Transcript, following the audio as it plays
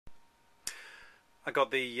I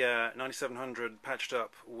got the 9700 patched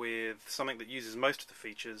up with something that uses most of the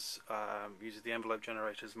features, uses the envelope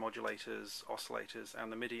generators, modulators, oscillators,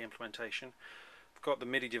 and the MIDI implementation. I've got the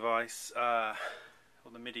MIDI device, or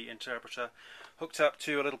the MIDI interpreter, hooked up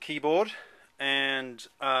to a little keyboard, and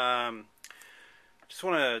just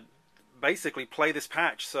want to basically play this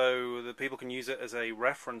patch so that people can use it as a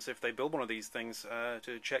reference if they build one of these things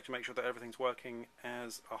to check to make sure that everything's working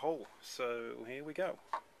as a whole. So here we go.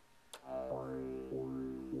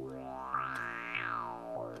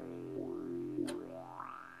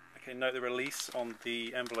 Okay, note the release on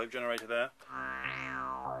the envelope generator there.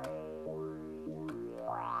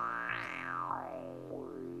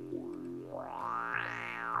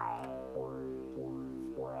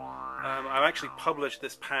 I've actually published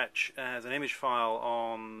this patch as an image file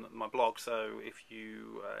on my blog, so if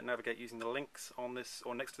you navigate using the links on this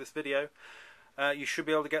or next to this video, you should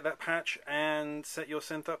be able to get that patch and set your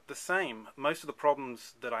synth up the same. Most of the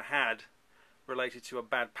problems that I had related to a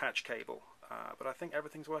bad patch cable, but I think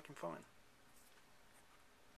everything's working fine.